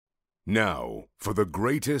Now, for the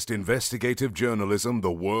greatest investigative journalism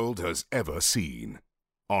the world has ever seen.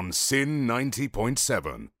 On Sin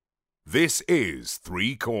 90.7, this is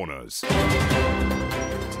Three Corners.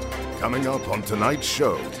 Coming up on tonight's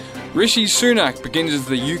show. Rishi Sunak begins as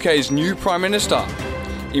the UK's new Prime Minister.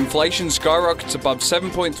 Inflation skyrockets above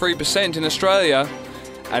 7.3% in Australia.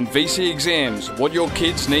 And VC exams, what your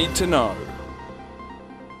kids need to know.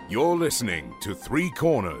 You're listening to Three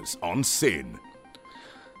Corners on Sin.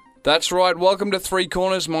 That's right, welcome to Three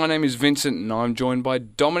Corners. My name is Vincent and I'm joined by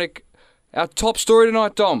Dominic. Our top story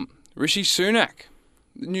tonight, Dom, Rishi Sunak,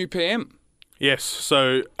 the new PM. Yes,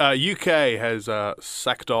 so UK has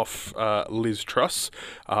sacked off Liz Truss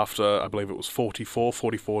after, I believe it was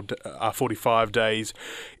 45 days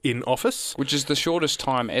in office. Which is the shortest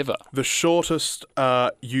time ever. The shortest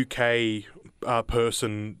UK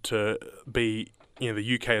person to be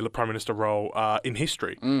the UK Prime Minister role in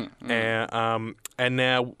history. And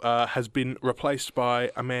now has been replaced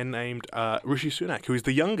by a man named Rishi Sunak, who is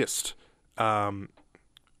the youngest Prime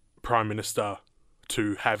Minister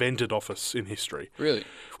to have entered office in history. Really?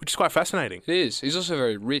 Which is quite fascinating. It is. He's also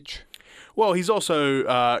very rich. Well, he's also,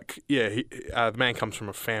 the man comes from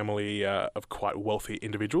a family of quite wealthy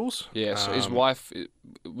individuals. Yeah, so his wife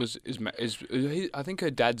I think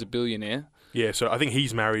her dad's a billionaire. Yeah, so I think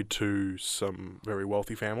he's married to some very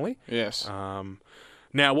wealthy family. Yes.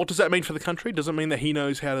 Now, what does that mean for the country? Does it mean that he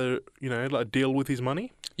knows how to, deal with his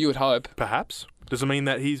money? You would hope. Perhaps. Does it mean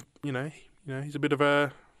that he's, he's a bit of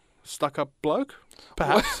a stuck-up bloke?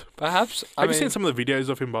 Perhaps. Perhaps. Have you seen some of the videos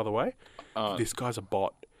of him, by the way? This guy's a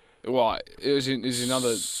bot. Why? Is he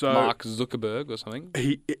another Mark Zuckerberg or something?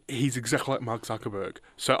 He's exactly like Mark Zuckerberg.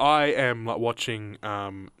 So I am watching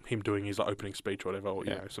him doing his opening speech or whatever, or,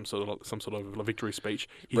 some sort of victory speech.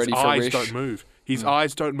 His eyes don't move. His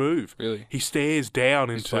eyes don't move. Really? He stares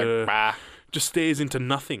down just stares into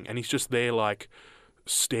nothing, and he's just there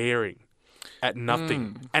staring at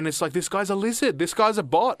nothing. And it's like, this guy's a lizard. This guy's a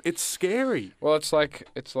bot. It's scary. Well, it's like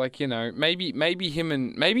maybe him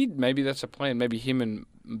and maybe that's a plan. Maybe him and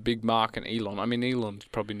Big Mark and Elon. I mean, Elon's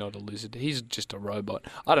probably not a lizard. He's just a robot.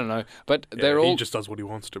 I don't know, but he just does what he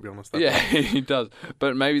wants, to be honest. He does.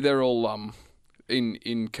 But maybe they're all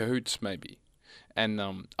in cahoots, maybe. And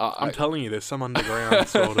I'm telling you, there's some underground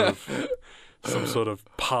sort of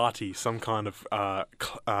party, some kind of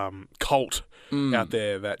cult out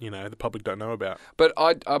there that the public don't know about. But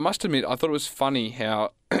I must admit, I thought it was funny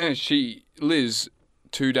how Liz,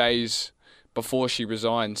 2 days before she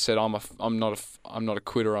resigned, said I'm not a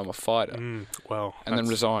quitter, I'm a fighter. And then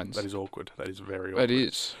resigns. That is awkward. That is very awkward. It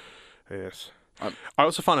is. Yes. I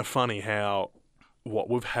also find it funny how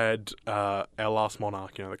we've had our last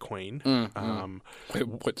monarch, the Queen.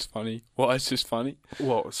 What's funny? Why is this funny?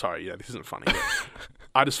 Well, sorry, this isn't funny. But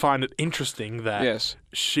I just find it interesting that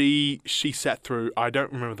she sat through, I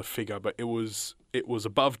don't remember the figure, but it was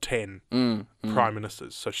above 10 prime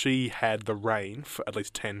ministers. So she had the reign for at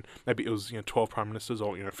least 10, maybe it was 12 prime ministers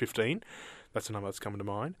or 15. That's a number that's coming to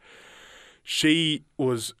mind. She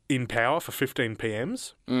was in power for 15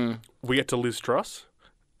 PMs. We get to Liz Truss.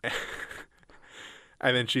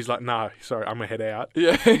 And then she's like, no, sorry, I'm going to head out.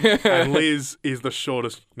 Yeah. And Liz is the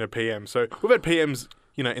shortest PM. So we've had PMs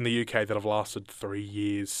in the UK that have lasted 3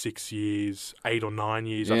 years, 6 years, 8 or 9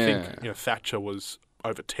 years. Yeah. I think Thatcher was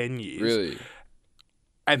over 10 years. Really?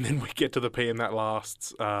 And then we get to the PM that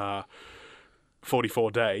lasts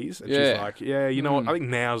 44 days. And she's like, you know what? I think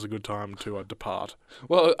now's a good time to depart.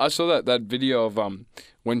 Well, I saw that video of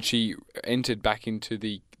when she entered back into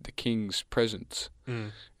the king's presence.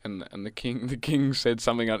 And the king said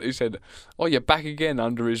something. He said, "Oh, you're back again,"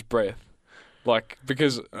 under his breath.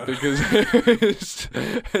 Because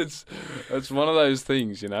it's one of those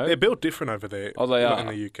things, They're built different over there. Oh, they are in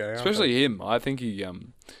the UK, especially him. I think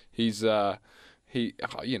he's I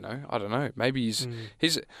don't know. Maybe he's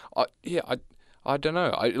I don't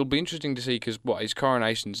know. It'll be interesting to see because his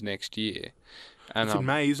coronation's next year. And, it's in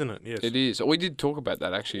May, isn't it? Yes, it is. We did talk about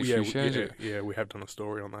that actually a few shows ago. Yeah, we have done a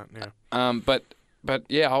story on that. Yeah. But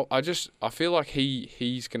yeah, I feel like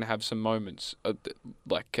he's going to have some moments,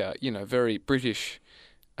 very British,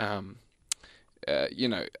 King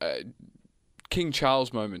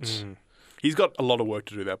Charles moments. He's got a lot of work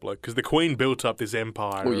to do, that bloke, because the Queen built up this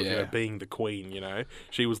empire of being the Queen.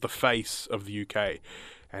 She was the face of the UK,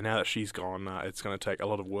 and now that she's gone, it's going to take a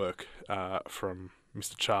lot of work from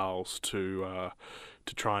Mr. Charles to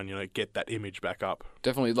try and get that image back up.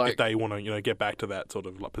 Definitely, if they want to get back to that sort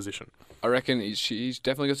of position. I reckon he's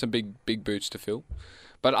definitely got some big boots to fill.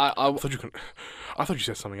 But I thought you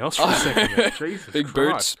said something else for a second. Jesus big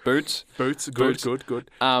Christ. boots.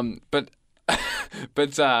 Good. But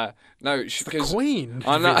But no, the Queen.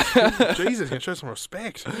 I know. Jesus, can show some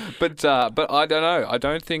respect. But I don't know. I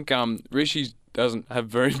don't think Rishi doesn't have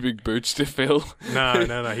very big boots to fill.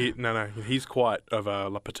 No. He's quite of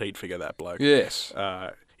a petite figure, that bloke. Yes.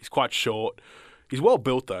 He's quite short. He's well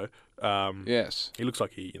built though. Yes. He looks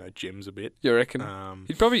like he gyms a bit. You reckon?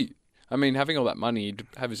 He'd probably. I mean, having all that money, he'd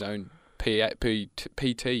have his own PT,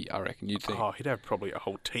 I reckon, you'd think. Oh, he'd have probably a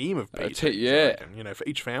whole team of PTs, yeah. I reckon, for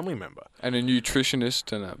each family member. And a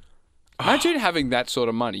nutritionist and a... Imagine having that sort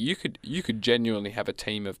of money. You could genuinely have a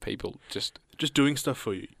team of people just doing stuff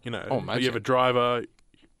for you, Oh, imagine. You have a driver,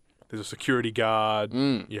 there's a security guard,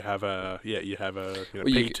 you have a PT, you have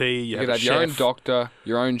a chef. Your own doctor,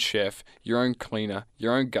 your own chef, your own cleaner,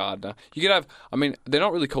 your own gardener. You could have... I mean, they're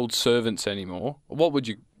not really called servants anymore. What would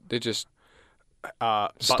you... They're just...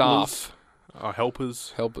 staff,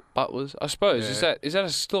 helpers, butlers. I suppose is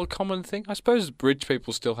that still a common thing? I suppose rich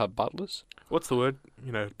people still have butlers. What's the word?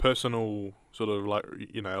 Personal sort of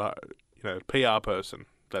PR person.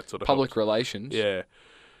 That sort of public helps. Relations. Yeah.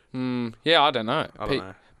 Yeah, I don't know. I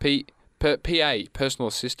don't know. PA, personal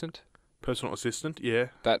assistant. Personal assistant. Yeah.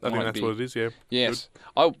 I think that's what it is. Yeah. Yes.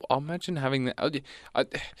 I'll imagine having that.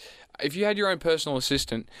 If you had your own personal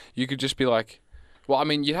assistant, you could just be like. Well, I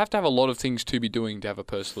mean, you'd have to have a lot of things to be doing to have a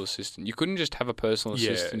personal assistant. You couldn't just have a personal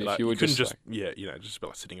assistant if you were just just be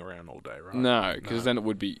sitting around all day, right? No, because then it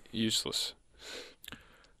would be useless.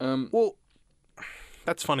 Well,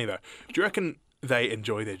 that's funny though. Do you reckon they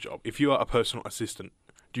enjoy their job? If you are a personal assistant,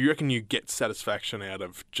 do you reckon you get satisfaction out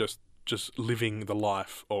of just living the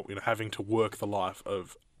life, or having to work the life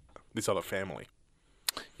of this other family?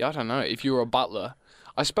 Yeah, I don't know. If you were a butler,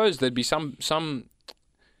 I suppose there'd be some.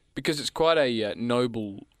 Because it's quite a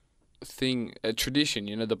noble thing, a tradition,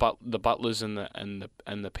 the butlers and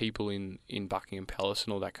the people in Buckingham Palace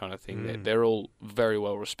and all that kind of thing. They're all very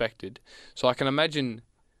well respected. So I can imagine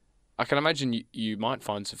you might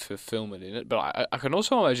find some fulfillment in it, but I can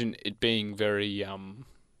also imagine it being very I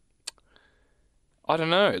don't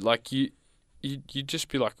know, like you just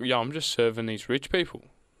be like, yeah, I'm just serving these rich people.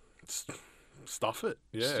 Stuff it,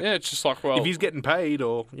 yeah. Yeah, it's just like, well, if he's getting paid,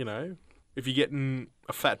 or if you're getting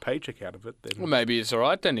a fat paycheck out of it, then... Well, maybe it's all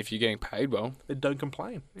right then if you're getting paid well. Then don't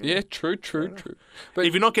complain. Yeah, true. But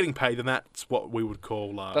if you're not getting paid, then that's what we would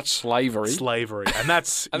call... that's slavery. Slavery. And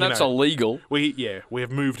that's... and that's illegal. We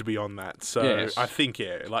have moved beyond that. So yes. I think,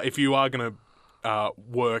 if you are going to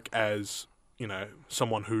work as,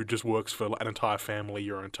 someone who just works for an entire family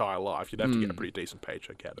your entire life, you'd have to get a pretty decent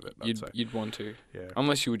paycheck out of it, I'd say. You'd want to. Yeah.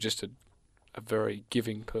 Unless you were just a very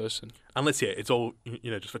giving person. Unless, it's all,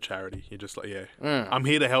 just for charity. You're just like, I'm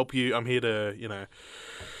here to help you. I'm here to,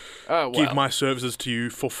 give my services to you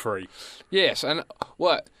for free. Yes, and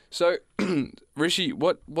what? So, Rishi,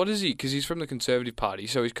 what is he? Because he's from the Conservative Party,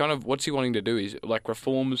 so he's kind of, what's he wanting to do? Is like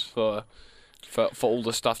reforms for all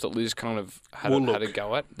the stuff that Liz kind of had a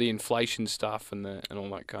go at? The inflation stuff and all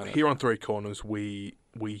that kind of... Here on Three Corners, we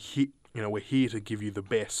hit... we're here to give you the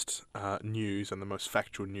best news and the most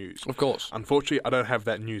factual news. Of course. Unfortunately, I don't have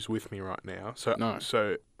that news with me right now.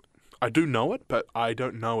 So I do know it, but I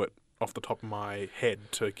don't know it off the top of my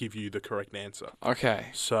head to give you the correct answer. Okay.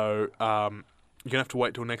 So you're going to have to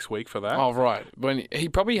wait till next week for that. Oh, right. When he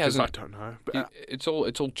probably hasn't... I don't know. But, it's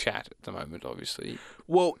all chat at the moment, obviously.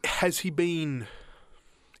 Well, has he been...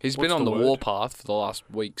 He's been on the warpath for the last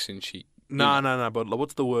week since she... No. But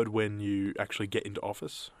what's the word when you actually get into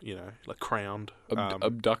office? Like crowned,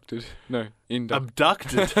 abducted. No,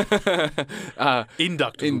 abducted.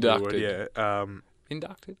 Inducted. Inducted. Yeah.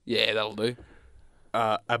 Inducted. Yeah, that'll do.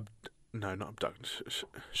 No, not abducted.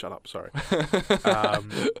 Shut up. Sorry.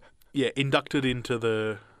 Inducted into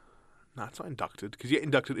the. No, it's not inducted because you get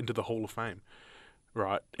inducted into the Hall of Fame,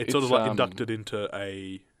 right? It's sort of like inducted into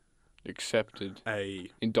a. Accepted.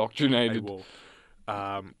 Indoctrinated.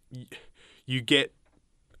 You get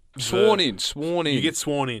sworn in. You get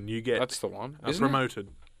sworn in. You get that's the one. Promoted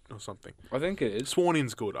or something. I think it is. Sworn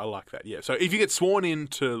in's good. I like that. Yeah. So if you get sworn in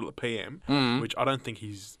to PM, which I don't think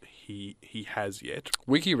he has yet.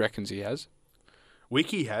 Wiki reckons he has.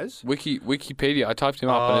 Wiki has. Wikipedia. I typed him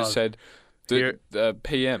up and it said the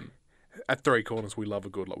PM. At Three Corners, we love a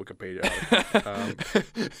good Wikipedia.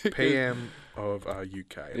 PM of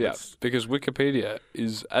UK. Yeah, because Wikipedia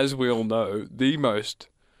is, as we all know, the most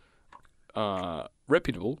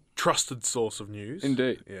reputable, trusted source of news.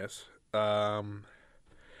 Indeed. Yes. I'm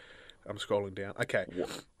scrolling down. Okay.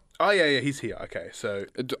 Oh yeah, he's here. Okay, so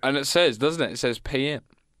and it says, doesn't it? It says PM.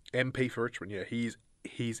 MP for Richmond. Yeah, he's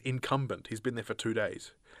incumbent. He's been there for 2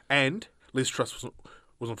 days, and Liz Truss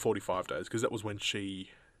was on 45 days because that was when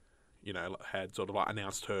she, had sort of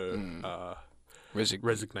announced her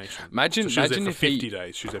resignation. Imagine, so she was there imagine for if 50 he.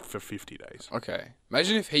 days. She was there for 50 days. Okay.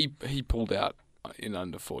 Imagine if he pulled out in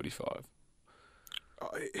under 45.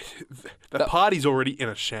 The party's already in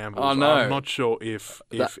a shambles. I know. I'm not sure if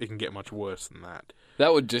it can get much worse than that.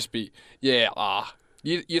 That would just be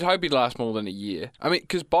You'd hope he'd last more than a year. I mean,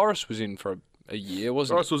 because Boris was in for a year,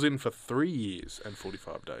 wasn't Boris was in for 3 years and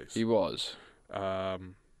 45 days. he? He was.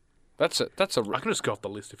 That's a. I can just go off the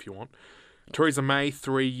list if you want. Theresa May,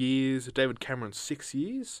 3 years. David Cameron, 6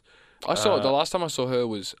 years. I saw the last time I saw her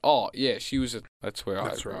was. Oh yeah, she was. That's where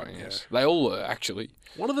That's I. right, Yes, they all were actually.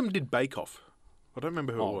 One of them did Bake Off. I don't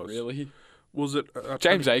remember who it was. Really? Was it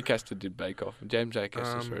James Acaster did Bake Off, and James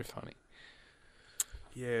Acaster's very funny.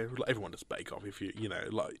 Yeah, everyone does Bake Off. If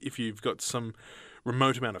if you've got some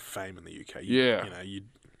remote amount of fame in the UK,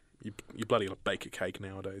 you bloody bake a cake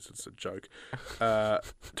nowadays. It's a joke.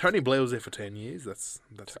 Tony Blair was there for 10 years. That's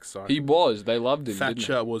exciting. He was. They loved him.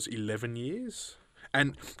 Thatcher was 11 years.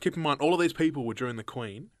 And keep in mind, all of these people were during the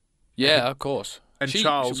Queen. Yeah, of course. And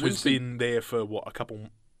Charles, who's been there for a couple,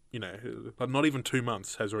 not even 2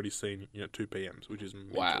 months, has already seen 2 PMs, which is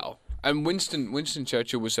mental. Wow. And Winston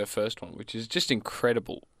Churchill was her first one, which is just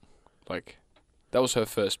incredible. Like, that was her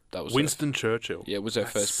first. That was Winston Churchill. Yeah, it was her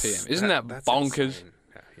first PM. Isn't that bonkers? Insane.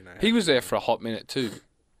 He was there for a hot minute too.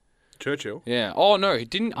 Churchill? Yeah. Oh no, he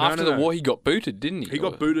didn't. After the war, he got booted, didn't he? He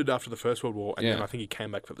got booted after the First World War, and then I think he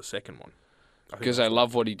came back for the second one. Because they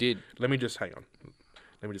love what he did. Let me just hang on.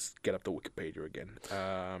 Let me just get up the Wikipedia again.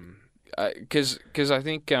 Because I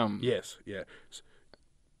think yes, yeah.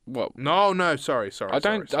 What? No, sorry. I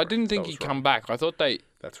didn't think he'd come back. I thought they.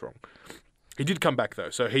 That's wrong. He did come back though.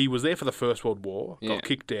 So he was there for the First World War, got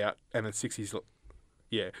kicked out, and then 6 years.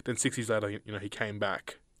 Yeah, then 6 years later, he came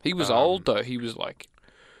back. He was old though. He was like.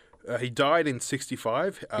 He died in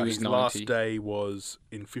 65. His 90. last day was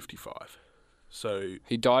in 55. So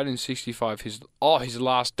he died in 65. His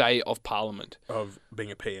last day of Parliament of being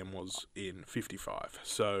a PM was in 55.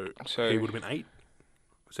 So he would have been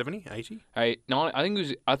 70, 80? I think it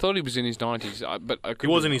was. I thought he was in his 90s, but he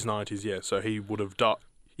was in his 90s. Yeah, so he would have died.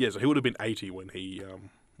 Yeah, so he would have been 80 when he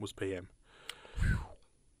was PM.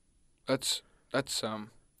 That's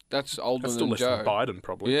older That's still than less Joe. than Biden,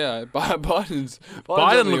 probably. Yeah,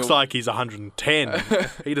 Biden looks like he's 110.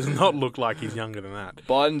 He does not look like he's younger than that.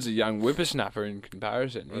 Biden's a young whippersnapper in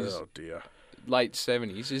comparison. He's dear. late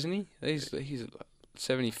 70s, isn't he? He's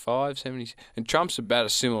 75, 70s. And Trump's about a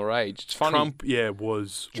similar age. It's funny.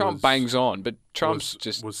 Trump bangs on, but Trump's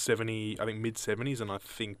was 70, I think mid-70s, and I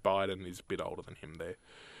think Biden is a bit older than him there.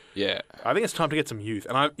 Yeah. I think it's time to get some youth.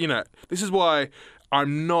 And this is why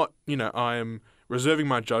I'm not, I'm reserving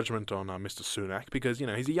my judgment on Mr. Sunak because,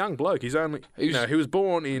 he's a young bloke. He's only, he was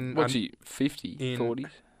born in... What's he, 50, 40s?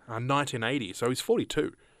 1980, so he's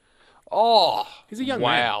 42. Oh! He's a young man.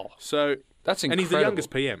 Wow. So, that's incredible. And he's the youngest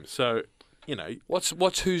PM, so,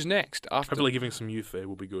 What's who's next? After hopefully giving some youth there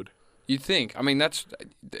will be good. You'd think. I mean,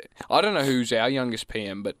 I don't know who's our youngest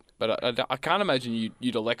PM, but I can't imagine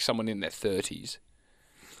you'd elect someone in their 30s.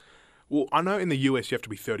 Well, I know in the US you have to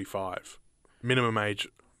be 35. Minimum age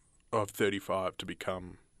of 35 to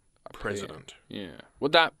become president. Yeah.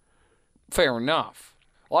 Well, fair enough.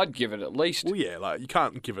 I'd give it at least. Well, yeah, you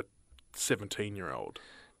can't give a 17-year-old.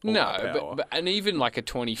 No, but and even like a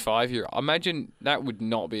 25-year-old. Imagine that would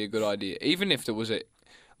not be a good idea. Even if there was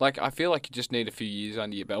I feel like you just need a few years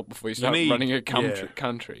under your belt before you start running a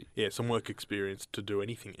country. Yeah, some work experience to do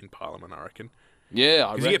anything in Parliament, I reckon. Yeah,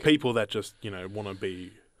 I reckon. You get people that just, want to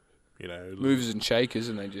be, movers and shakers,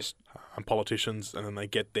 and they just... And politicians, and then they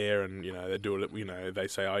get there and, they do it, they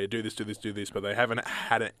say, oh, you do this, but they haven't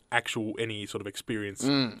had any sort of experience,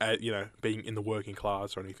 being in the working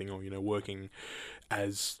class or anything, or, working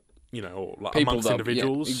as, amongst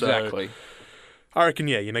individuals. Yeah, exactly. So I reckon,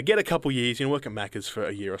 get a couple years, work at Macca's for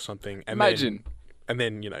a year or something. And Imagine.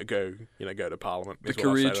 Then, go to Parliament. The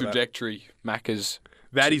career trajectory, Macca's.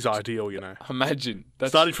 That is ideal, Imagine.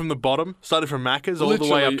 Started from the bottom, started from Macca's all the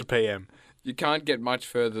way up to PM. You can't get much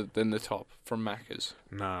further than the top from Macca's.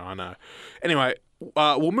 No, I know. Anyway,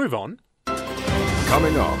 we'll move on.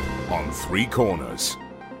 Coming up on Three Corners.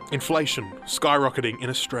 Inflation skyrocketing in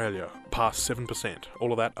Australia, past 7%.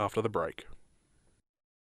 All of that after the break.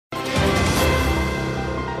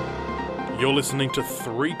 You're listening to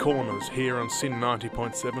Three Corners here on Sin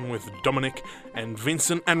 90.7 with Dominic and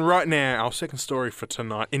Vincent. And right now, our second story for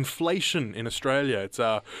tonight, inflation in Australia. It's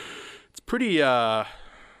pretty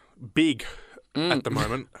big at the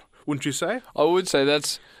moment, wouldn't you say? I would say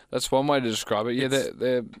that's one way to describe it. Yeah,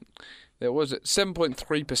 there was it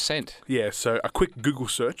 7.3%. Yeah, so a quick Google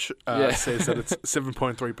search says that it's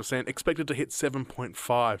 7.3%, expected to hit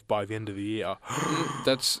 7.5 by the end of the year.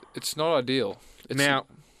 It's not ideal. Now,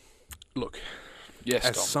 look, yes,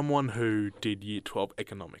 as Dom. someone who did Year 12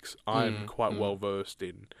 economics, I'm quite well versed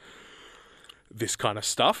in this kind of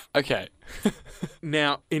stuff. Okay.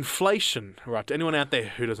 Now, inflation, right? To anyone out there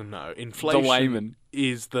who doesn't know, inflation The layman.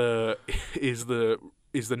 is the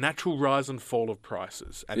natural rise and fall of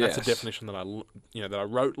prices, and that's a definition that I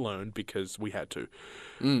learned because we had to.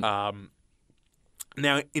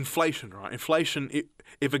 Now, inflation, right? Inflation,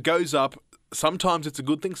 if it goes up, sometimes it's a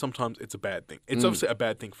good thing, sometimes it's a bad thing. It's obviously a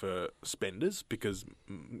bad thing for spenders because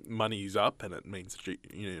money's up, and it means that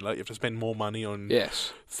you have to spend more money on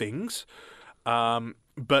things.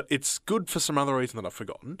 But it's good for some other reason that I've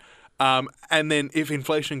forgotten. And then if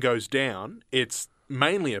inflation goes down, it's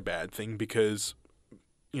mainly a bad thing because,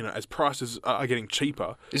 as prices are getting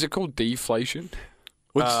cheaper. Is it called deflation?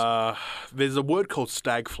 There's a word called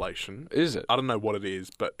stagflation. Is it? I don't know what it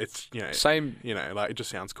is, but it's, same. It just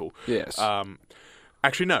sounds cool. Yes.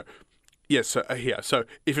 Actually, no. Yes. So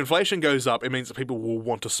if inflation goes up, it means that people will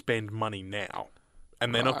want to spend money now,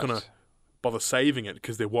 and they're not going to bother saving it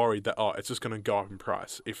because they're worried that it's just going to go up in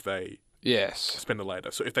price if they spend it later.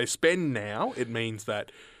 So if they spend now, it means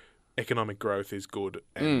that economic growth is good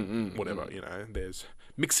and whatever. There's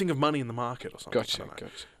mixing of money in the market or something. Gotcha.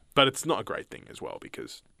 But it's not a great thing as well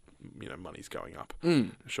because money's going up.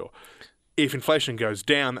 Sure. If inflation goes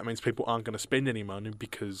down, that means people aren't going to spend any money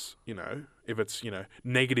because if it's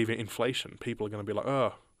negative inflation, people are going to be like,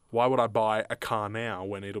 oh, why would I buy a car now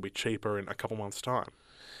when it'll be cheaper in a couple months' time?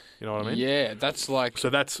 You know what I mean? Yeah, that's like...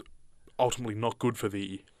 So that's ultimately not good for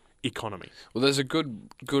the economy. Well, there's a good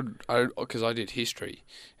because I did history,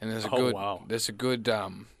 and there's a good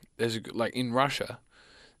like in Russia,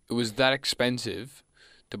 it was that expensive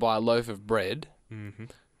to buy a loaf of bread. Mm-hmm.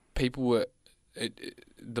 People were...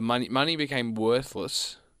 the money became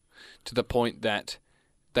worthless to the point that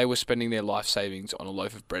they were spending their life savings on a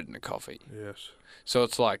loaf of bread and a coffee. Yes. So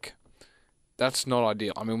it's like... That's not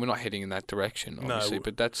ideal. I mean, we're not heading in that direction, obviously,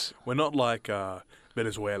 but that's... We're not like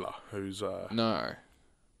Venezuela, whose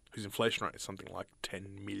inflation rate is something like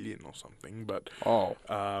 10 million or something. But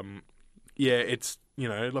it's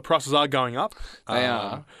the prices are going up. They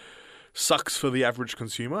are. Sucks for the average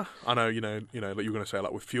consumer. I know that you're going to say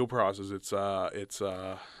like with fuel prices, it's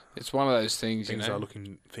one of those things. Things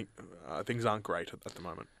aren't great at the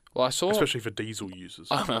moment. Well, I saw, especially for diesel users.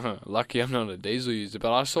 Lucky I'm not a diesel user,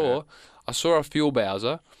 but I saw a fuel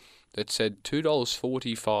bowser that said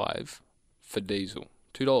 $2.45 for diesel.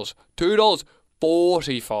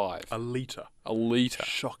 $2.45 a litre.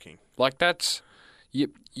 Shocking. Like that's you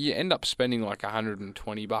end up spending like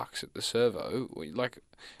 $120 at the servo. Like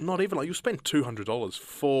not even like you spend $200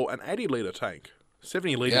 for an 80-litre tank,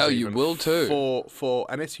 70 litres. Yeah, you will too for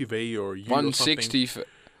an SUV or a U 160 or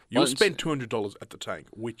something. You'll spend $200 at the tank,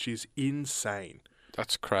 which is insane.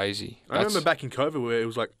 That's crazy. I remember back in COVID where it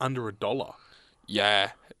was like under $1.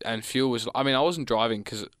 Yeah, and fuel was... I mean, I wasn't driving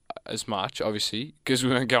as much, obviously, because we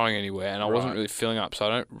weren't going anywhere, and I wasn't really filling up, so I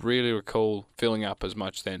don't really recall filling up as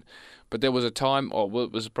much then. But there was a time, it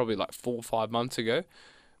was probably like 4 or 5 months ago,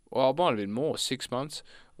 well, it might have been more, 6 months,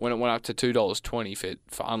 when it went up to $2.20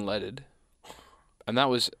 for unleaded. And that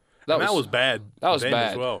was bad. That was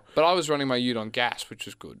bad as well. But I was running my ute on gas, which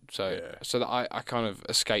was good. So that I kind of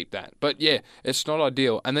escaped that. But yeah, it's not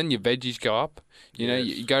ideal. And then your veggies go up. You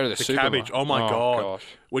go to the supermarket. Cabbage. Oh my god! Gosh.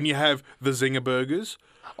 When you have the Zinger burgers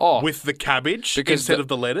with the cabbage instead of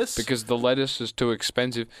the lettuce, because the lettuce is too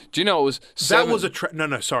expensive. Do you know it was sorry,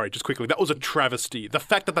 just quickly. That was a travesty. The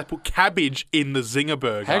fact that they put cabbage in the Zinger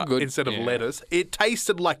burger instead of lettuce, it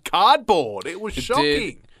tasted like cardboard. It was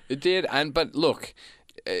shocking. It did. But look.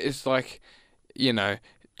 It's like, the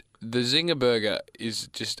Zinger burger is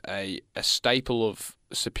just a staple of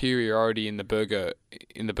superiority in the burger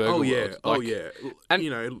world.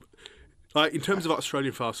 And like in terms of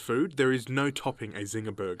Australian fast food, there is no topping a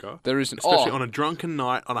Zinger burger. There isn't, especially on a drunken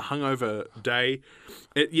night, on a hungover day.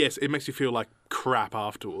 It makes you feel like crap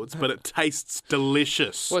afterwards, but it tastes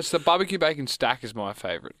delicious. Well, it's the barbecue bacon stack is my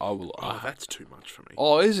favourite. That's too much for me.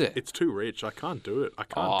 Oh, is it? It's too rich. I can't do it. I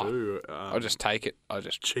can't do. I'll just take it.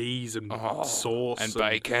 Cheese and sauce and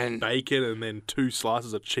bacon, and then 2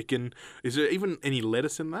 slices of chicken. Is there even any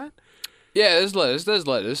lettuce in that? Yeah, there's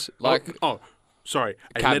lettuce. Sorry,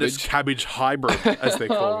 a lettuce-cabbage hybrid, as they're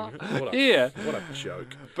calling it. What a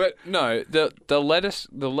joke. But no, the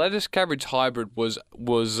lettuce cabbage hybrid was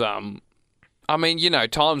I mean,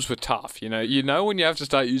 times were tough. When you have to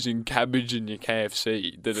start using cabbage in your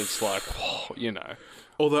KFC, that it's like,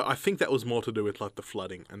 Although I think that was more to do with like the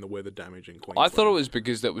flooding and the weather damage in Queensland. I thought it was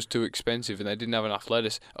because that was too expensive and they didn't have enough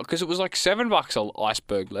lettuce. Because it was like $7 an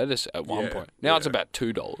iceberg lettuce at one point. Now it's about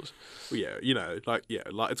 $2. Well, yeah, like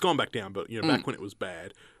it's gone back down. But back when it was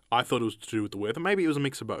bad, I thought it was to do with the weather. Maybe it was a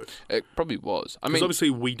mix of both. It probably was. I Because mean,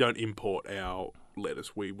 obviously we don't import our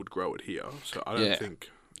lettuce; we would grow it here. So I don't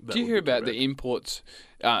think. Do you hear about the imports?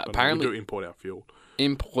 Apparently, we do import our fuel.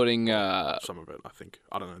 Importing some of it, I think.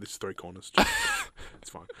 I don't know. This is Three Corners. It's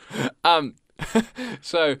fine.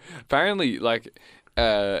 So apparently, like,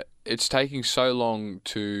 it's taking so long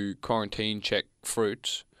to quarantine check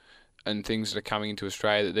fruits and things that are coming into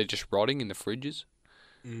Australia that they're just rotting in the fridges,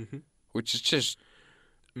 which is just,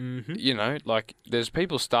 you know, like there's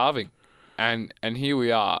people starving, and here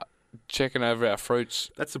we are checking over our fruits.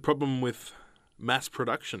 That's the problem with mass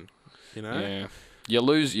production. You know. Yeah, you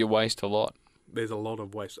waste a lot. There's a lot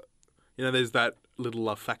of waste. You know, there's that little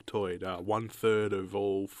factoid. 1/3 of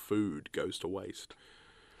all food goes to waste.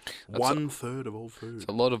 1/3 of all food. It's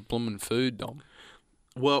a lot of bloomin' food, Dom.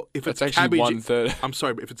 Well, if it's actually cabbage, 1/3. I'm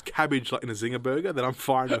sorry, but if it's cabbage like in a Zinger burger, then I'm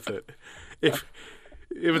fine with it. If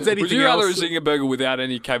it's anything Would you rather else, a Zinger burger without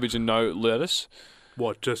any cabbage and no lettuce?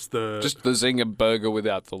 what? Just the Zinger burger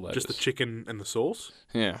without the lettuce. just the chicken and the sauce?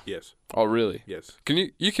 Yeah. Yes. Oh, really? Yes.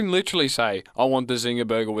 You can literally say, I want the Zinger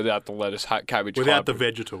burger without the lettuce, cabbage, Without the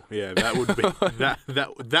hybrid. vegetal, yeah, that would be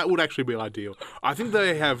that would actually be ideal. I think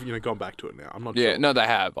they have gone back to it now. I'm not Yeah, sure. no, they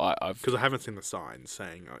have. Because I haven't seen the signs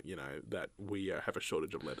saying that we have a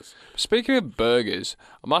shortage of lettuce. Speaking of burgers,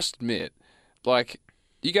 I must admit, like,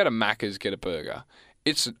 you go to Macca's, get a burger.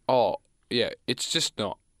 It's just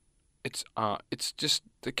not. It's just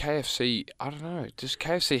the KFC. I don't know. Just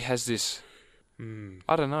KFC has this.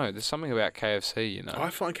 I don't know. There's something about KFC, you know. I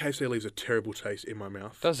find KFC leaves a terrible taste in my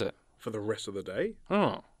mouth. Does it? For the rest of the day.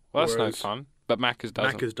 Oh, well, that's no Whereas fun. But Macca's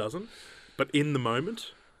doesn't. Macca's doesn't. But in the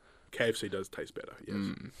moment, KFC does taste better.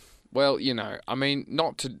 Yes. Well, I mean,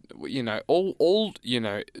 not to, all,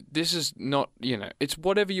 this is not, it's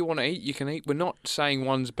whatever you want to eat, you can eat. We're not saying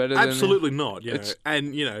one's better than... Absolutely not,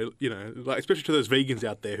 And, like, especially to those vegans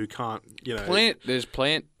out there who can't, There's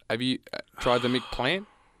plant. Have you tried the McPlant?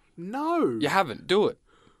 No. You haven't. Do it.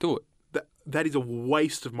 That is a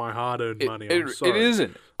waste of my hard-earned money. I'm sorry. It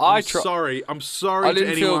isn't. I'm sorry to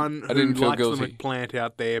anyone who likes guilty. the McPlant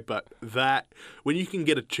out there, but when you can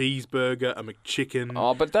get a cheeseburger, a McChicken...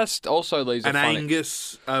 Oh, but that's also leaves an funny.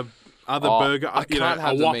 Angus, other burger, I can't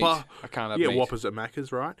have a Whopper. Meat. I can't have meat. Whoppers at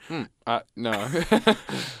Macca's, right? No.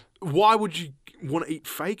 Why would you want to eat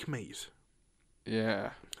fake meat?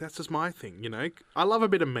 Yeah. That's just my thing, I love a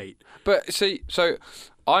bit of meat. But see, so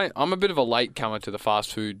I'm a bit of a latecomer to the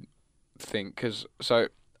fast food thing, because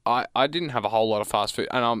I didn't have a whole lot of fast food,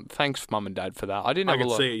 and thanks Mum and Dad for that. I didn't have a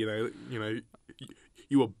lot. I can see,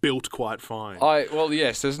 you were built quite fine.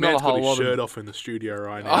 Yes, there's not a whole lot. Man's got his shirt off in the studio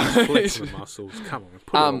right now, flexing the muscles. Come on,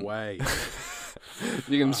 put it away.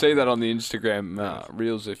 You can see that on the Instagram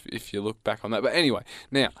reels if you look back on that. But anyway,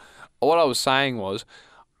 now what I was saying was,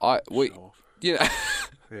 we didn't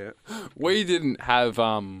have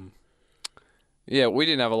we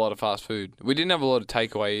didn't have a lot of fast food. We didn't have a lot of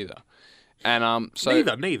takeaway either. And so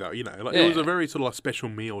neither. It was a very sort of like special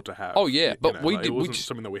meal to have. Oh yeah, but it wasn't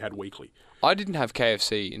something that we had weekly. I didn't have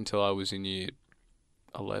KFC until I was in year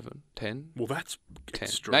 11, 10. Well, that's 10,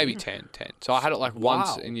 extreme. maybe 10. So I had it like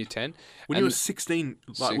once in year 10. When you were 16,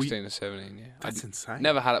 16 or 17, yeah. That's insane.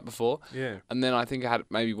 Never had it before. Yeah. And then I think I had it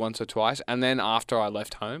maybe once or twice. And then after I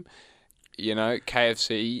left home,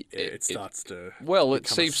 KFC... it starts to... Well, it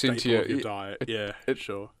seeps into your diet. Yeah,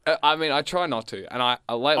 sure. I mean, I try not to. And I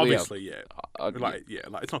lately... Obviously, yeah.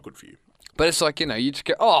 It's not good for you. But it's like, you just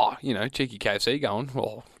go, cheeky KFC going,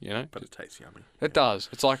 But it tastes yummy. It does.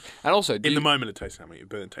 It's like... And also... In the moment, it tastes yummy.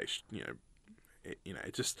 But it tastes,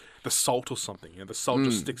 it just... The salt or something, the salt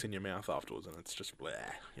just sticks in your mouth afterwards and it's just, bleh.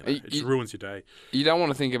 It just ruins your day. You don't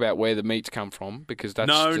want to think about where the meats come from because that's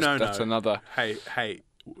that's another... Hey...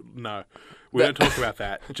 No, we don't talk about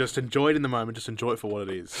that. Just enjoy it in the moment. Just enjoy it for what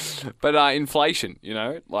it is. But inflation,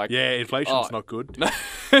 inflation's not good. No,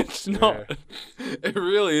 it's not. Yeah. It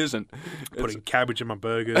really isn't. Putting cabbage in my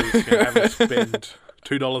burgers, having to spend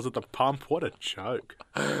 $2 at the pump. What a joke!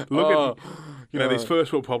 Look at these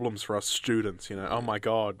first world problems for us students. Oh my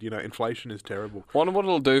God, inflation is terrible. Wonder what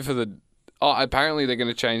it'll do for the. Oh, apparently they're going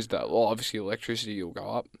to change that. Well, obviously electricity will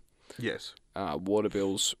go up. Yes. Water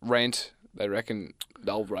bills, rent. They reckon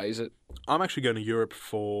they'll raise it. I'm actually going to Europe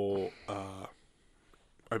for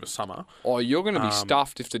over summer. Oh, you're going to be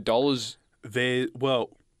stuffed if the dollar's...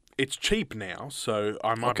 Well, it's cheap now, so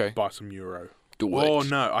I might buy some euro. Do it. Oh,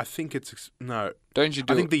 no, I think it's... No. Don't you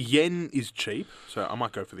do I think the yen is cheap, so I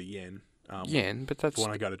might go for the yen. yen, but that's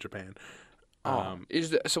when I go to Japan.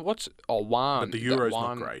 So what's yuan? But the euro's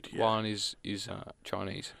not great. Yeah. Yuan is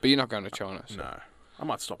Chinese, but you're not going to China. So. No, I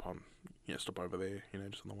might stop over there,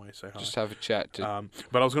 just on the way, say hi. Just have a chat.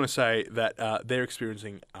 But I was going to say that they're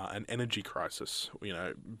experiencing an energy crisis,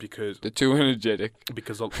 because... They're too energetic.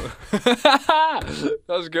 Because... That's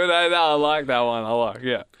good, eh? I like that one.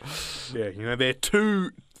 Yeah. Yeah, they're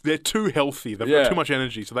too healthy. They've got too much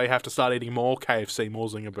energy, so they have to start eating more KFC, more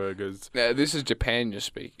Zinger burgers. Yeah, this is Japan you're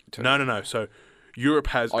speaking to. No. So Europe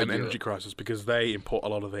has an energy crisis because they import a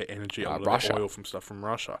lot of their energy, their oil from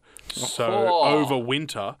Russia. So over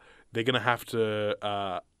winter... They're going to have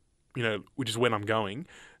to, which is when I'm going.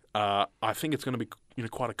 I think it's going to be,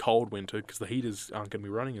 quite a cold winter because the heaters aren't going to be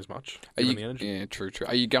running as much. The energy. Yeah, true.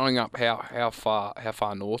 Are you going up? How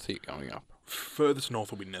far north are you going up? Furthest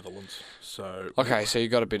north will be Netherlands. So okay, so you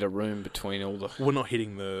got a bit of room between all the. We're not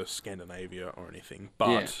hitting the Scandinavia or anything,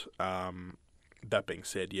 but that being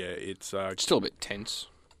said, it's still a bit tense.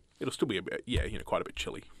 It'll still be a bit, quite a bit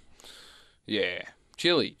chilly. Yeah.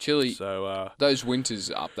 Chilly. So those winters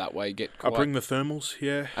up that way get quite... I'll bring the thermals,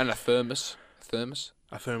 and a thermos.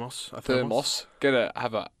 A thermos.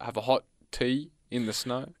 Have a hot tea in the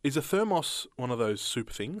snow. Is a thermos one of those soup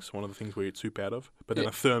things? One of the things we eat soup out of? But then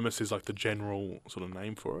a thermos is like the general sort of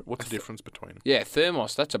name for it. What's the difference between them? Yeah,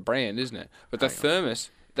 thermos. That's a brand, isn't it? But the thermos,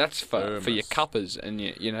 that's for your cuppers and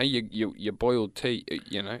your boiled tea.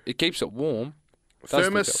 It keeps it warm.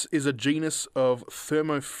 Thermos is a genus of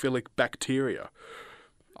thermophilic bacteria.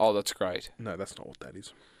 Oh, that's great. No, that's not what that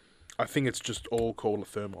is. I think it's just all called a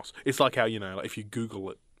thermos. It's like how, if you Google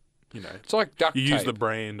it, It's like duct tape. You use the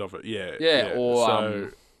brand of it, yeah. Yeah, or,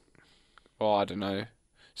 I don't know,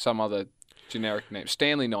 some other generic name.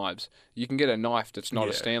 Stanley knives. You can get a knife that's not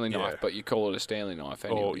a Stanley knife, but you call it a Stanley knife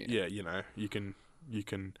anyway. Or, you can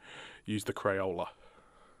use the Crayola.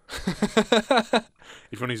 If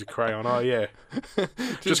you want to use a crayon,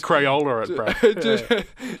 just Crayola it, bro. Just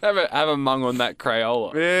have a mung on that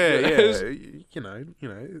Crayola.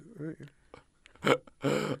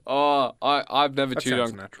 I've never chewed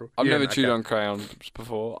on. Natural. I've never chewed on crayons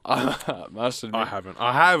before. I must admit. I haven't.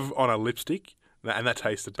 I have on a lipstick, and that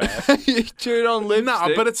tasted bad. You chewed on lipstick?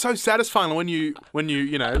 No, but it's so satisfying when you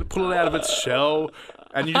pull it out of its shell.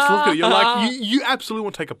 And you just look at it, you're like, you absolutely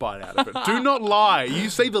want to take a bite out of it. Do not lie. You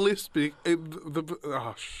see the lipstick. No.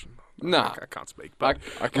 I can't speak. But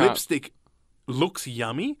I can't. Lipstick looks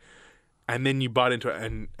yummy, and then you bite into it,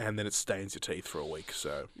 and then it stains your teeth for a week.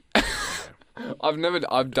 So,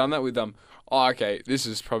 I've done that with them. Okay, this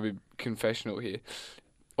is probably confessional here.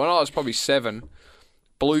 When I was probably 7,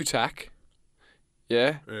 Blue Tack.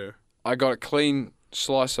 Yeah. I got a clean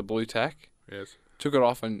slice of Blue Tack. Yes. Took it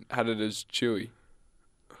off and had it as chewy.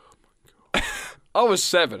 I was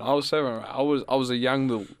 7. I was a young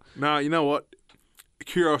little. No, you know what?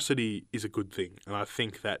 Curiosity is a good thing, and I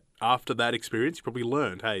think that after that experience, you probably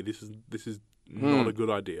learned, hey, this is not a good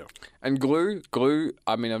idea. And glue.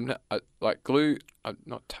 I mean, glue. I've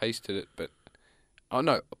not tasted it, but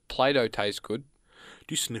no, Play-Doh tastes good.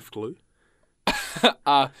 Do you sniff glue?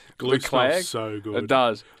 Glue smells so good. It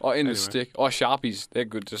does. A stick. Sharpies. They're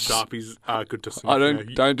good to Sharpies are good to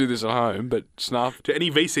sniff. Don't do this at home, but snuff. To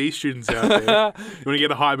any VCE students out there, you want to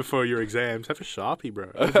get a high before your exams, have a Sharpie,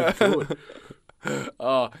 bro.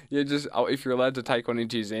 Just if you're allowed to take one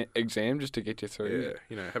into your exam just to get you through.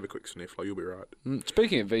 Yeah, have a quick sniff, you'll be right.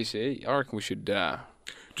 Speaking of VCE, I reckon we should...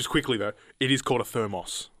 Just quickly, though, it is called a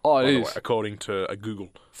thermos. Oh, it is? The way, according to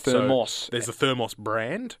Google. Thermos. So there's the Thermos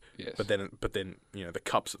brand, yes. but then the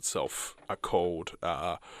cups itself are called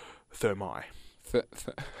Thermi.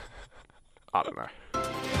 I don't know.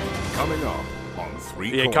 Coming up on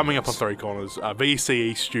Three Corners. Coming up on Three Corners.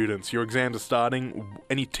 VCE students, your exams are starting.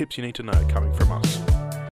 Any tips you need to know coming from us?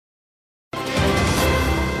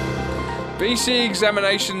 VCE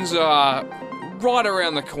examinations are right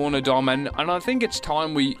around the corner, Dom, and I think it's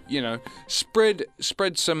time we, spread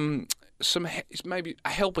some maybe a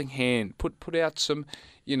helping hand. Put out some,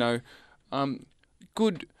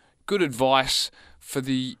 good advice for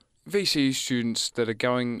the VCE students that are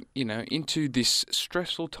going, into this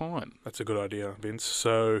stressful time. That's a good idea, Vince.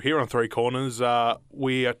 So here on Three Corners,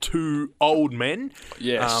 we are 2 old men,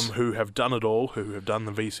 yes, who have done it all, who have done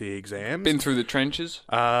the VCE exams. Been through the trenches.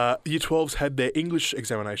 Year 12s had their English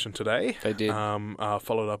examination today. They did.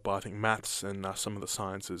 Followed up by, I think, maths and some of the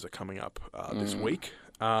sciences are coming up this week.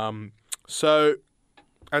 So,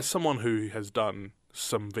 as someone who has done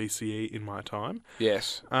some VCE in my time,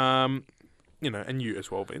 yes, and you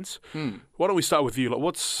as well, Vince. Why don't we start with you? Like,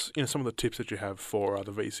 what's some of the tips that you have for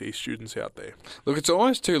the VCE students out there? Look, it's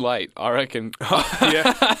almost too late, I reckon.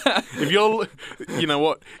 Yeah. If you know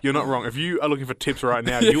what, you're not wrong. If you are looking for tips right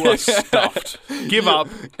now, you are stuffed. Give up.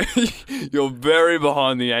 You're very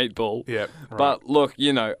behind the 8 ball. Yeah. Right. But look,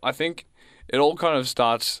 I think it all kind of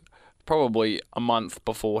starts probably a month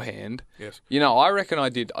beforehand. Yes. I reckon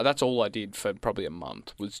that's all I did for probably a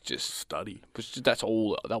month was just study. That's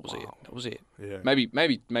all. That was it. That was it. Yeah.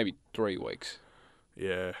 Maybe 3 weeks.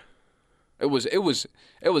 Yeah. It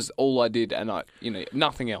was all I did, and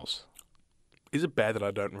nothing else. Is it bad that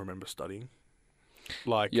I don't remember studying?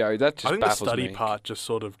 Like, that just I think the baffles study me. part just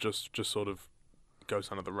sort of goes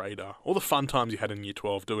under the radar. All the fun times you had in Year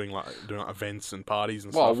 12 doing events and parties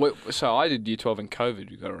and stuff. So I did Year 12 in COVID.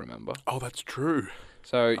 You got to remember. Oh, that's true.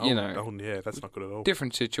 So Oh yeah, that's not good at all.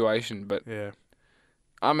 Different situation, but yeah.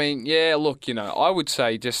 I mean, look, I would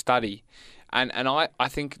say just study, and I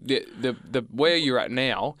think the where you're at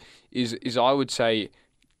now is I would say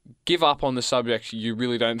give up on the subjects you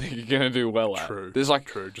really don't think you're going to do well at. True. There's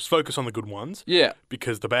True. Just focus on the good ones. Yeah.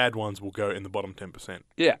 Because the bad ones will go in the bottom 10%.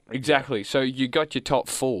 Yeah, exactly. So you got your top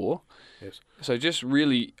 4. Yes. So just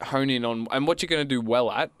really hone in on and what you're going to do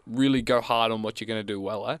well at. Really go hard on what you're going to do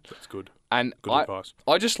well at. That's good. And Good advice.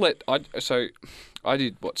 I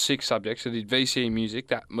did 6 subjects. I did VCE music,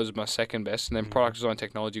 that was my second best, and then product design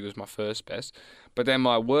technology was my first best. But then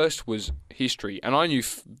my worst was history, and I knew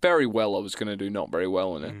very well I was going to do not very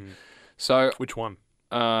well in it. So which one?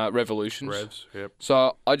 Revolutions. Revs. Yep.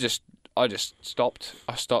 So I just stopped.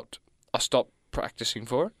 I stopped practicing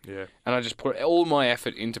for it. Yeah. And I just put all my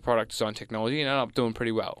effort into product design technology, and ended up doing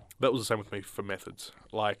pretty well. That was the same with me for methods.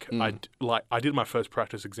 I did my first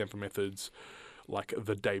practice exam for methods like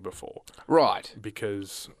the day before. Right.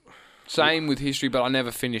 Because same with history, but I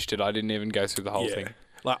never finished it. I didn't even go through the whole thing.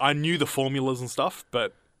 Like I knew the formulas and stuff,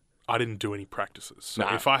 but I didn't do any practices. So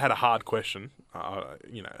if I had a hard question, I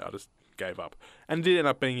just gave up. And it did end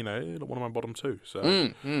up being, one of my bottom 2. So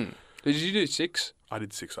Did you do 6? I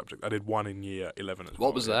did 6 subjects. I did 1 in year 11 as well.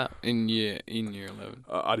 What was that in year 11?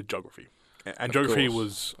 I did geography. And geography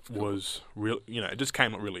was real. It just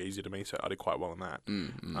came up really easy to me, so I did quite well in that.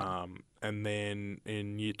 And then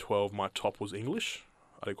in year 12, my top was English.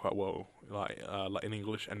 I did quite well, like in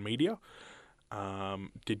English and media.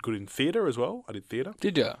 Did good in theatre as well. I did theatre.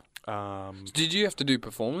 Did you? Did you have to do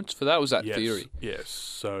performance for that? Or was that theory? Yes.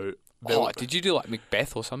 So. Did you do like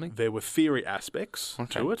Macbeth or something? There were theory aspects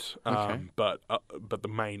to it, Okay. but the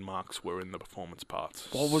main marks were in the performance parts.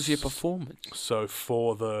 What was your performance? So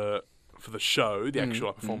for the show, the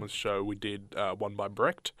actual performance show, we did one by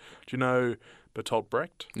Brecht. Do you know Bertolt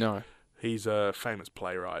Brecht? No. He's a famous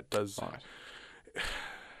playwright. Right.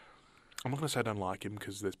 I'm not going to say I don't like him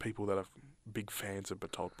because there's people that are big fans of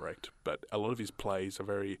Bertolt Brecht, but a lot of his plays are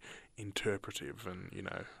very interpretive and,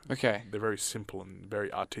 Okay. they're very simple and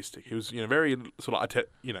very artistic. He was, very sort of,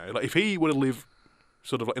 like if he would have lived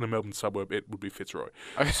sort of like in a Melbourne suburb, it would be Fitzroy.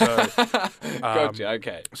 So, Gotcha,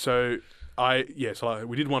 okay. So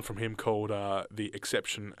we did one from him called The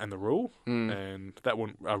Exception and the Rule, and that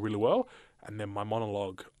went really well. And then my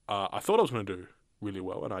monologue, I thought I was going to do really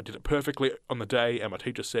well, and I did it perfectly on the day, and my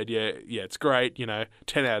teacher said, yeah, it's great, 10 out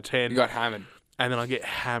of 10. You got hammered. And then I get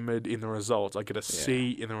hammered in the results. I get a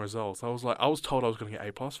C in the results. I was told I was going to get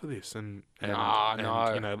A+ for this, and no.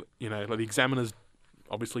 Like the examiners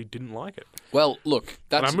obviously didn't like it. Well, look,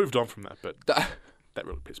 and I moved on from that, but that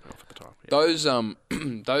really pissed me off at the time.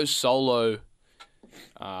 Yeah. Those solo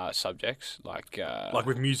subjects like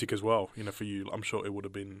with music as well, for you, I'm sure it would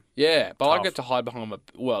have been. Yeah, but tough. I got to hide behind there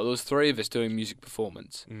was 3 of us doing music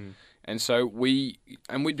performance, and so we'd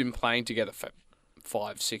been playing together for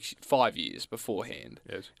 5 years beforehand.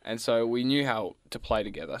 Yes. And so we knew how to play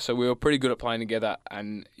together. So we were pretty good at playing together,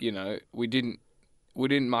 and we didn't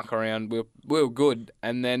muck around. We were good,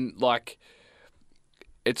 and then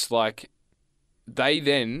it's like they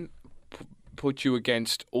then put you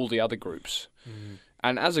against all the other groups,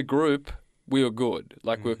 and as a group we were good.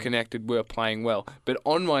 We were connected. We were playing well. But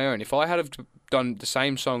on my own, if I had have done the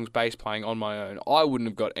same songs bass playing on my own, I wouldn't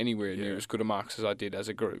have got anywhere near as good a marks as I did as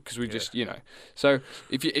a group, because we just, So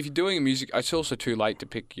if you're doing music, it's also too late to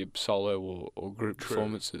pick your solo or group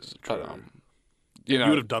performances. True. But, you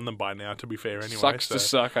would have done them by now, to be fair, anyway. Sucks to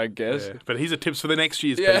suck, I guess. Yeah. But here's the tips for the next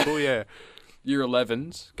year's people, yeah. Year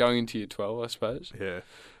 11s, going into year 12, I suppose. Yeah.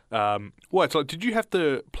 So did you have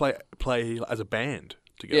to play as a band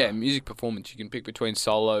together? Yeah, music performance. You can pick between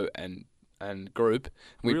solo and group.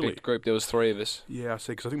 We picked group. There was 3 of us. Yeah, I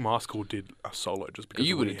see. Because I think my school did a solo just because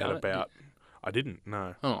you we would have done it. I didn't.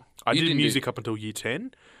 No. Oh, I did music up until year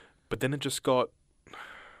 10, but then it just got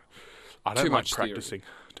I don't too like much practicing,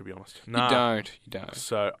 to be honest. You don't.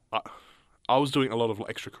 So I was doing a lot of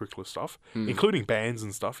extracurricular stuff, including bands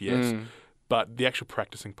and stuff, yes. But the actual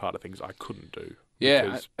practicing part of things I couldn't do.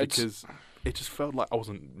 Yeah. Because it just felt like I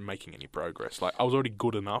wasn't making any progress. Like, I was already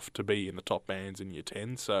good enough to be in the top bands in year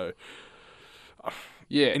 10, so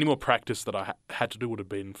any more practice that I had to do would have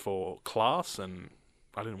been for class, and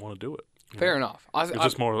I didn't want to do it. Fair enough. It was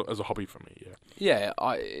just more as a hobby for me, yeah. Yeah,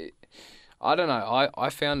 I don't know. I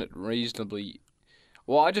found it reasonably...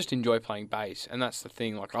 Well, I just enjoy playing bass, and that's the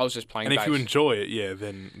thing. Like, I was just playing bass. And if you enjoy it, yeah,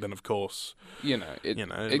 then of course...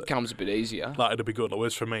 it comes a bit easier. Like, it'll be good.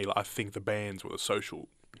 Whereas for me, like, I think the bands were the social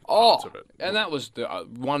parts of it. And that was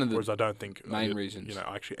one of the Whereas I don't think... main reasons.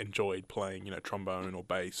 I actually enjoyed playing, trombone or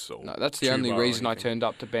bass or... No, that's the only reason I turned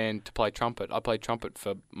up to band to play trumpet. I played trumpet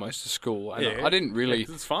for most of school. And I didn't really... Yeah,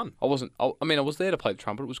 'cause it's fun. I was there to play the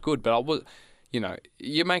trumpet. It was good, but I was...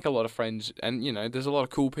 you make a lot of friends, and, there's a lot of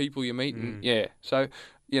cool people you meet, and, so...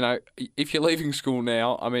 if you're leaving school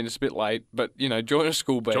now, I mean, it's a bit late, but, join a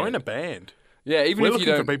school band. Join a band. Yeah, even We're if you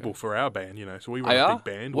don't... We're looking for people for our band, so we run a big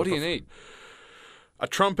band. What do you need? A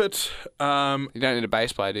trumpet. You don't need a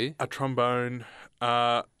bass player, do you? A trombone.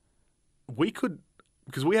 We could,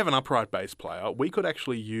 because we have an upright bass player, we could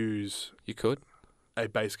actually use... You could? A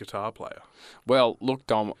bass guitar player. Well, look,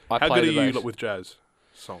 Dom, How good are you with jazz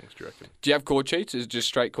songs, do you reckon? Do you have chord sheets? Is it just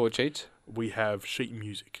straight chord sheets? We have sheet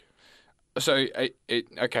music. So,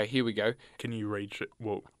 okay, here we go. Can you read shit?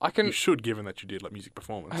 Well, I can. You should, given that you did like music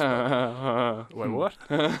performance. Wait, what?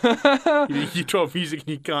 you taught music and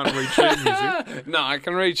you can't read sheet music? No, I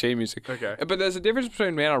can read sheet music. Okay. But there's a difference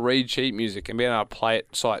between being able to read sheet music and being able to play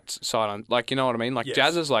it sight on. Like, you know what I mean? Like,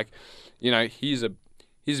 jazz is like, here's a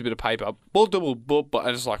bit of paper. But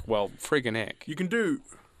it's like, well, friggin' heck. You can do,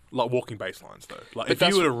 like, walking bass lines, though. Like, if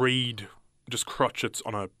you were to read just crotchets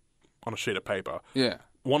on a sheet of paper. Yeah.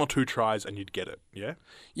 1 or 2 tries and you'd get it, yeah?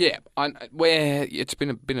 Yeah, it's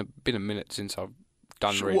been a minute since I've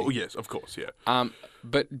done reading. Well, yes, of course, yeah.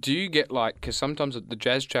 But do you get, like, because sometimes the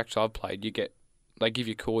jazz tracks I've played, they give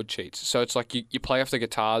you chord sheets. So it's like you play off the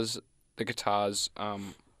guitars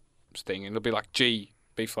thing, and it'll be like G,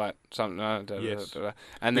 B flat, something. Yes.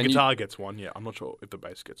 And the then guitar gets one, yeah. I'm not sure if the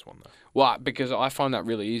bass gets one, though. Well, because I find that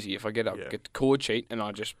really easy. If I get the chord sheet and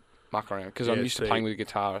I just muck around, because I'm used to playing with a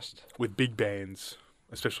guitarist. With big bands...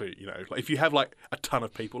 Especially, like if you have like a ton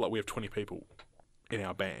of people, like we have 20 people in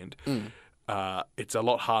our band, it's a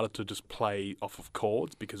lot harder to just play off of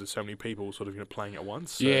chords because there's so many people sort of playing at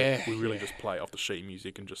once. So we really just play off the sheet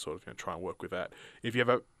music and just sort of try and work with that. If you have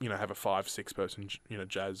a 5-6 person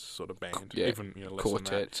jazz sort of band, even less quartet,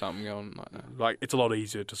 than that, something going like that. Like it's a lot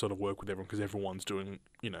easier to sort of work with everyone because everyone's doing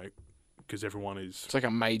because everyone is. It's like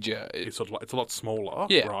a major. It's sort of like, it's a lot smaller,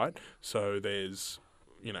 right? So there's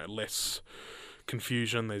less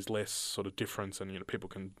confusion, there's less sort of difference, and people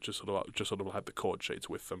can just sort of have the chord sheets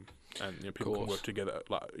with them, and people can work together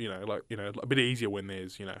a bit easier when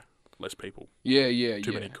there's less people. Too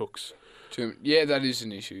many cooks. That is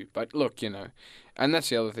an issue. But look, and that's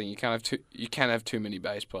the other thing. You can't have too many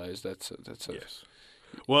bass players. That's yes.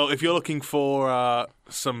 Well, if you're looking for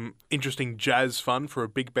some interesting jazz fun for a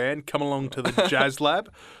big band, come along to the Jazz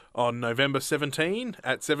Lab on November 17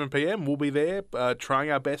 at 7 p.m. We'll be there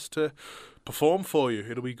trying our best to perform for you.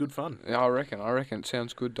 It'll be good fun. Yeah, I reckon it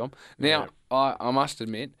sounds good, Dom. Now, I must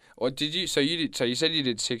admit, or did you? So you said you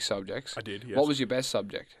did 6 subjects. I did. Yes. What was your best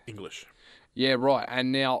subject? English. Yeah, right.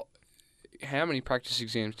 And now, how many practice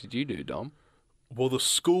exams did you do, Dom? Well, the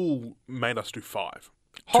school made us do 5.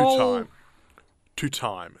 2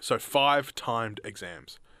 time. So 5 timed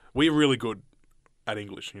exams. We're really good at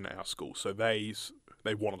English in our school, so they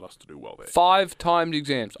wanted us to do well there. 5 timed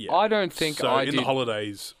exams. Yeah. I don't think so I in did. The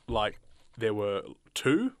holidays, like there were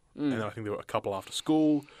 2, and then I think there were a couple after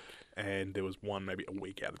school, and there was one maybe a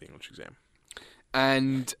week out of the English exam.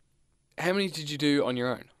 And how many did you do on your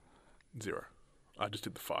own? 0. I just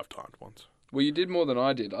did the 5 timed ones. Well, you did more than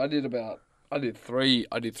I did. I did 3.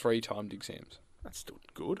 I did 3 timed exams. That's still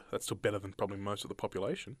good. That's still better than probably most of the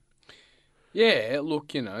population. Yeah,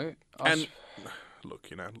 look, this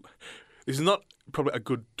is not probably a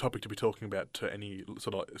good topic to be talking about to any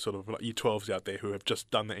sort of like year 12s out there who have just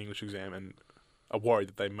done the English exam and are worried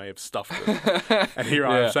that they may have stuffed it. And here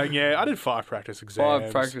I am saying, I did 5 practice exams.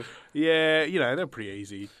 5 practice. Yeah, they're pretty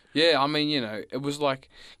easy. Yeah, I mean, it was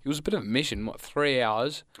a bit of a mission. What, 3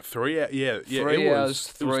 hours? 3 hours, yeah. 3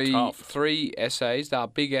 hours, tough. 3 essays. They are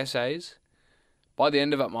big essays. By the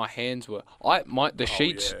end of it, my hands were...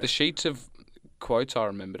 The sheets of quotes I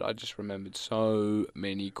remembered. I just remembered so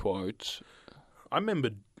many quotes. I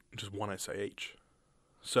remembered just 1 essay each.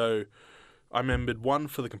 So I remembered one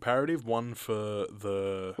for the comparative, one for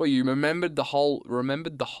the... Well, you remembered the whole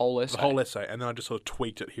essay? The whole essay, and then I just sort of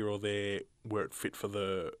tweaked it here or there where it fit for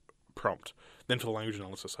the prompt. Then for the language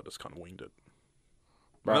analysis, I just kind of winged it.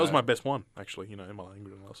 Right. That was my best one, actually, in my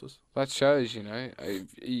language analysis. That shows,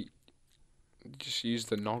 you just use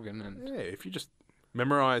the noggin. And yeah, if you just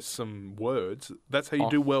memorize some words, that's how you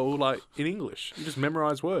do well, like, in English. You just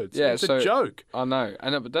memorize words. Yeah, it's a joke. I know,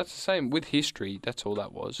 but that's the same with history. That's all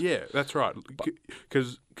that was. Yeah, that's right.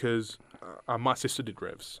 Because my sister did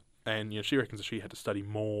revs, and she reckons that she had to study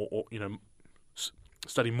more, or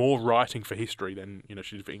study more writing for history than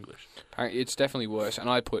she did for English. It's definitely worse, and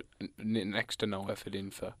I put next to no effort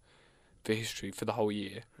in for history for the whole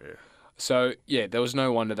year. Yeah. So, yeah, there was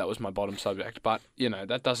no wonder that was my bottom subject. But,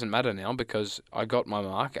 that doesn't matter now because I got my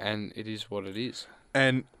mark and it is what it is.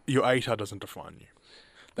 And your ATAR doesn't define you.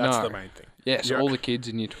 That's the main thing. Yes, all the kids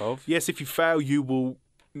in Year 12. Yes, if you fail, you will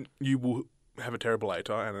have a terrible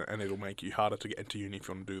ATAR and it'll make you harder to get into uni if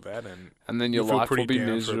you want to do that. And then your life will be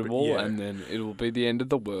miserable and then it will be the end of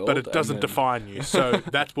the world. But it doesn't define you, so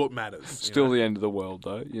that's what matters. Still the end of the world,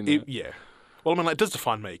 though. Yeah. Well, it does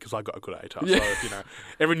define me because I got a good ATAR. Yeah. So,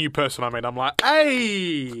 every new person I meet, I'm like,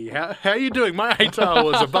 hey, how you doing? My ATAR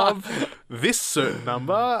was above this certain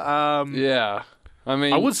number. Yeah. I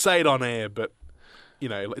mean... I would say it on air, but,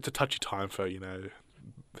 it's a touchy time for,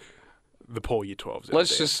 the poor Year 12s.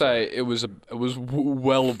 Let's just say it was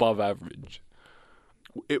well above average.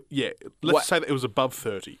 Let's say that it was above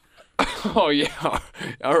 30. Oh, yeah.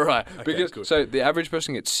 All right. Okay, because good. So the average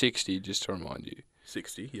person gets 60, just to remind you.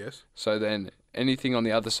 60, yes. So then anything on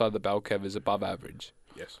the other side of the bell curve is above average.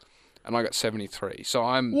 Yes. And I got 73. So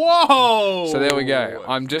I'm... Whoa! So there we go.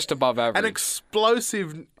 I'm just above average. An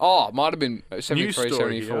explosive... Oh, it might have been 73,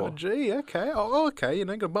 74. Here. Gee, okay. Oh, okay.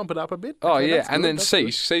 Going to bump it up a bit. Oh, okay, yeah. And then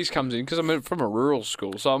C's comes in because I'm from a rural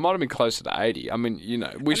school. So I might have been closer to 80. I mean,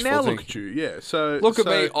 wishful and now thinking. Look at you, yeah. So Look at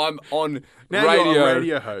me. I'm on now radio. You're a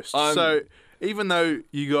radio host. So even though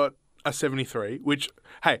you got a 73, which...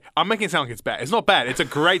 Hey, I'm making it sound like it's bad. It's not bad. It's a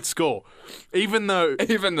great score. Even though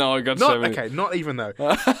I got 70. Okay, not even though.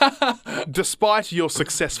 Despite your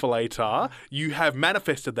successful ATAR, you have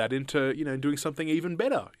manifested that into, doing something even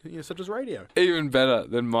better, such as radio. Even better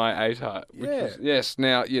than my ATAR. Yeah. Yes,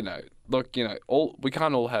 now, look, we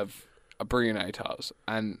can't all have a brilliant ATARs.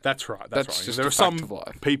 And that's right. That's right. Just there are some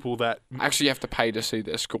people that... Actually, you have to pay to see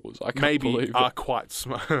their scores. I can't maybe believe are it. quite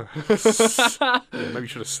smart. Maybe you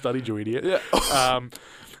should have studied, you idiot. Yeah.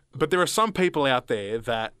 But there are some people out there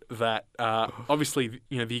that obviously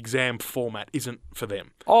the exam format isn't for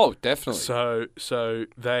them. Oh, definitely. So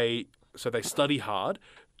they study hard,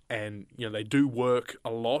 and they do work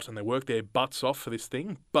a lot, and they work their butts off for this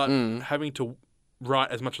thing. But having to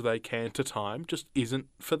write as much as they can to time just isn't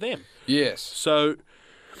for them. Yes. So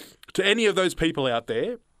to any of those people out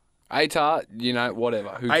there, ATAR, whatever.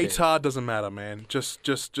 Who cares? ATAR doesn't matter, man. Just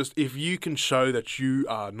if you can show that you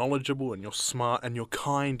are knowledgeable and you're smart and you're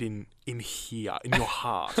kind in here, in your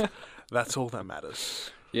heart, that's all that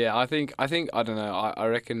matters. Yeah, I think I don't know. I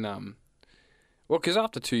reckon. Well, because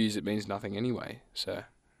after 2 years it means nothing anyway. So.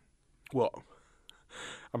 Well,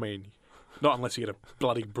 I mean, not unless you get a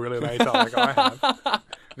bloody brilliant ATAR like I have.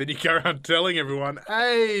 Then you go around telling everyone,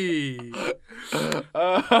 hey, did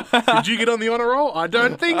you get on the honour roll? I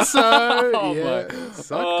don't think so. Oh, yeah,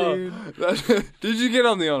 sucked in. Did you get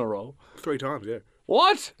on the honour roll? 3 times, yeah.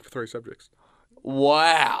 What? For 3 subjects.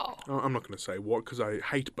 Wow. I'm not going to say what because I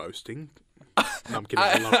hate boasting. No, I'm kidding.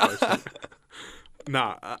 I love boasting.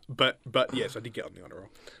 Nah, but yes, I did get on the honour roll.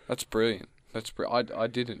 That's brilliant. I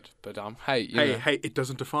didn't, but hey, hey, it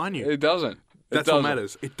doesn't define you. It doesn't. That's what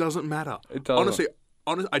matters. It doesn't matter. It doesn't.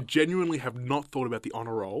 Honestly, I genuinely have not thought about the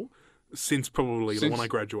honour roll since probably when I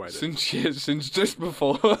graduated. Since just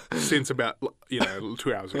before. Since about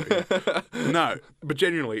 2 hours ago. Yeah. No, but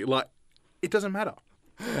genuinely, it doesn't matter,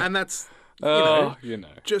 and that's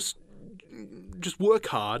just work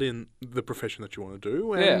hard in the profession that you want to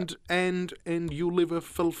do, and you'll live a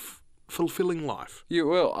fulfilling life. You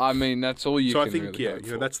will. I mean, that's all you. So can I think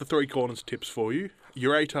really that's the 3 corners tips for you.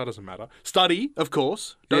 Your ATAR doesn't matter. Study, of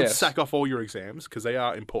course. Don't sack off all your exams because they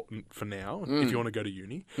are important for now if you want to go to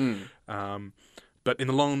uni. But in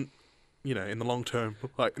the long term,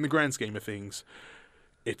 like in the grand scheme of things,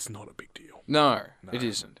 it's not a big deal. No, it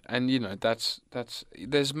isn't. And that's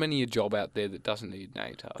there's many a job out there that doesn't need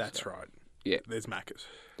an ATAR. That's right. Yeah. There's Maccas.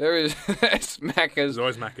 There is. There's Maccas. There's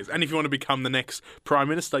always Maccas. And if you want to become the next Prime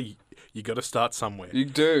Minister, you got to start somewhere. You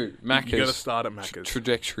do. Maccas. You got to start at Maccas.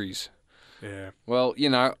 Trajectories. Yeah. Well,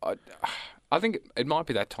 I think it might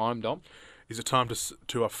be that time, Dom. Is it time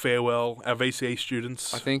to farewell our VCE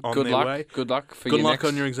students? I think on good their luck. way? Good luck for Good your luck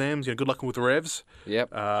next... on your exams. Good luck with the revs. Yep.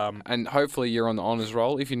 And hopefully you're on the honours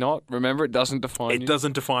roll. If you're not, remember it doesn't define you. It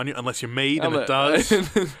doesn't define you unless you're me, and it does.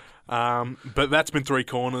 But that's been Three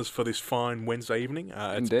Corners for this fine Wednesday evening.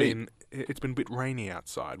 It's been a bit rainy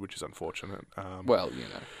outside, which is unfortunate. Well, you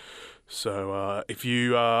know. So if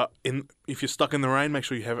you're stuck in the rain, make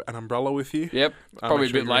sure you have an umbrella with you. Yep. Probably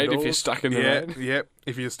a bit late if you're stuck in the rain. Yep.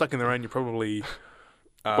 If you're stuck in the rain, you're probably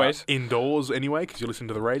wet indoors anyway because you listen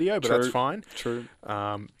to the radio, but that's fine. True.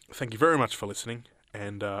 Thank you very much for listening,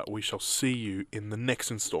 and we shall see you in the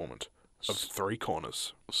next instalment of Three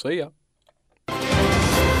Corners. See ya.